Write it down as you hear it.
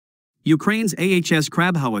Ukraine's AHS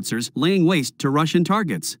Krab Howitzers laying waste to Russian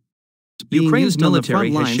targets. Ukraine's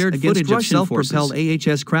military has shared footage of self-propelled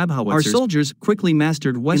AHS Krab Howitzers. Our soldiers quickly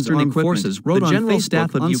mastered Western armed forces, wrote the General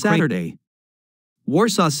Staff of Ukraine on Saturday.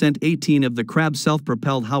 Warsaw sent 18 of the Krab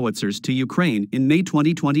self-propelled howitzers to Ukraine in May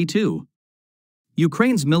 2022.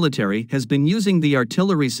 Ukraine's military has been using the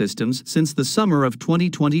artillery systems since the summer of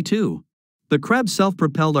 2022. The Krab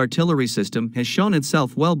self-propelled artillery system has shown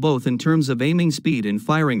itself well both in terms of aiming speed and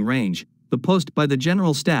firing range, the post by the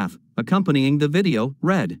General Staff, accompanying the video,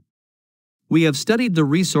 read. We have studied the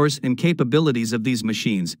resource and capabilities of these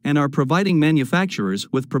machines and are providing manufacturers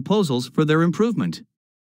with proposals for their improvement.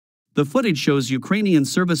 The footage shows Ukrainian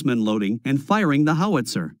servicemen loading and firing the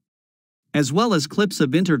howitzer, as well as clips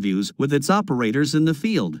of interviews with its operators in the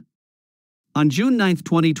field. On June 9,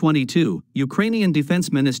 2022, Ukrainian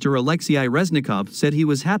Defense Minister Oleksii Reznikov said he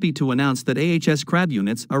was happy to announce that AHS Krab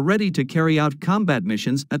units are ready to carry out combat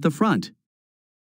missions at the front.